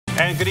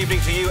And good evening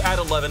to you at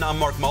 11. I'm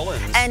Mark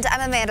Mullins. And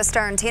I'm Amanda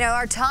Stern. You know,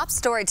 our top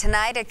story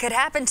tonight, it could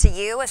happen to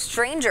you. A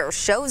stranger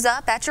shows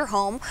up at your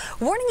home,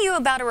 warning you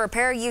about a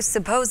repair you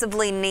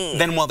supposedly need.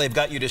 Then while they've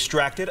got you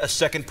distracted, a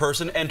second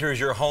person enters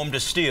your home to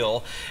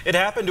steal. It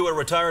happened to a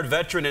retired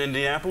veteran in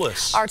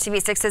Indianapolis.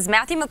 RTV6's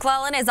Matthew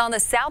McClellan is on the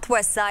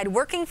southwest side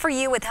working for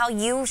you with how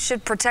you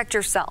should protect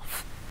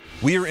yourself.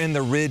 We are in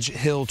the Ridge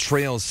Hill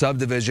Trails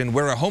subdivision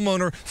where a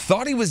homeowner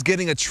thought he was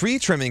getting a tree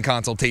trimming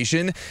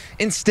consultation.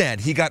 Instead,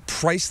 he got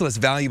priceless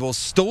valuables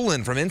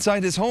stolen from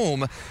inside his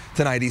home.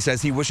 Tonight, he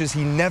says he wishes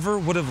he never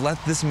would have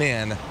let this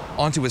man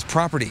onto his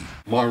property.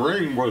 My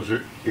ring was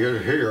in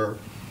here.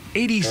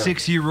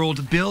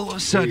 86-year-old Bill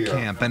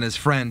Sudkamp and his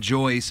friend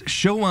Joyce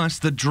show us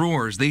the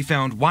drawers they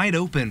found wide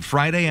open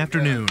Friday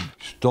afternoon.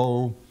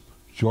 Stole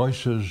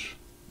Joyce's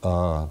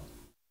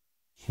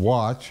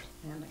watch,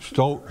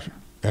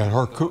 and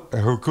her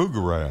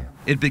cougar.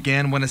 It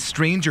began when a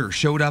stranger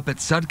showed up at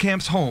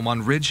Sudkamp's home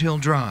on Ridge Hill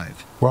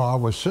Drive. Well, I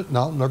was sitting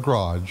out in the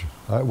garage.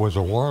 It was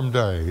a warm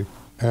day,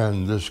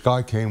 and this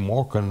guy came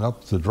walking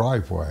up the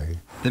driveway.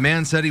 The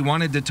man said he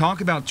wanted to talk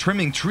about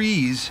trimming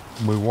trees.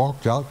 We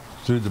walked out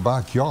through the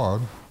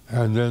backyard,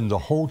 and then the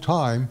whole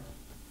time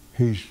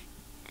he's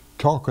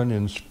talking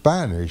in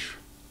Spanish,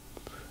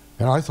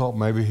 and I thought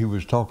maybe he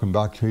was talking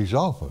back to his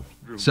office.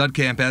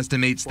 Sudkamp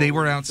estimates they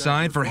were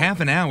outside for half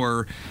an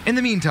hour. In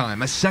the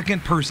meantime, a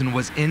second person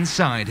was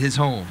inside his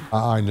home.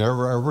 I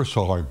never ever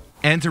saw him.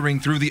 Entering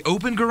through the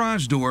open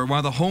garage door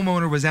while the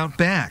homeowner was out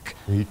back.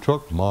 He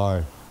took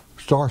my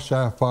star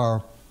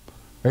sapphire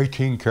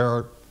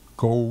 18-karat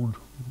gold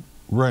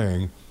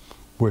ring,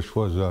 which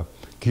was a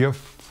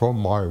gift from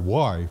my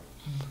wife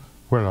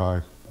when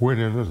I went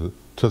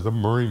into the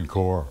Marine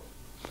Corps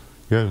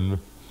in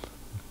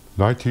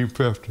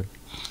 1950.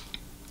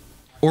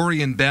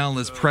 Orion Bell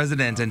is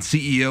president and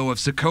CEO of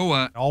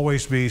Socoa.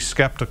 Always be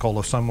skeptical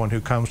of someone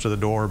who comes to the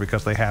door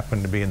because they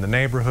happen to be in the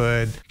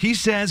neighborhood. He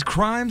says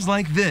crimes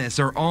like this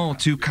are all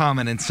too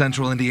common in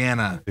central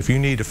Indiana. If you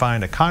need to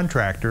find a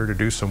contractor to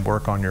do some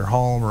work on your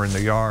home or in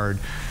the yard,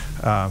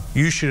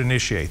 you should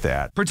initiate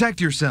that. Protect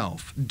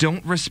yourself.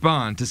 Don't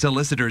respond to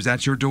solicitors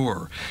at your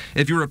door.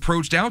 If you're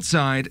approached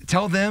outside,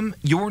 tell them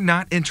you're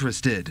not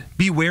interested.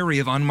 Be wary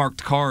of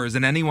unmarked cars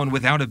and anyone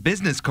without a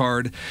business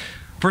card.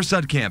 For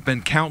Sudkamp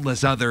and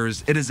countless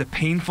others, it is a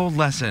painful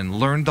lesson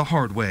learned the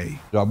hard way.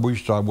 I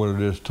wished I would have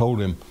just told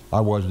him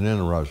I wasn't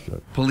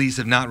interested. Police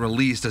have not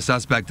released a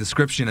suspect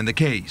description in the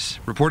case.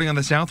 Reporting on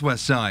the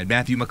southwest side,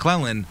 Matthew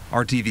McClellan,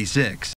 RTV6.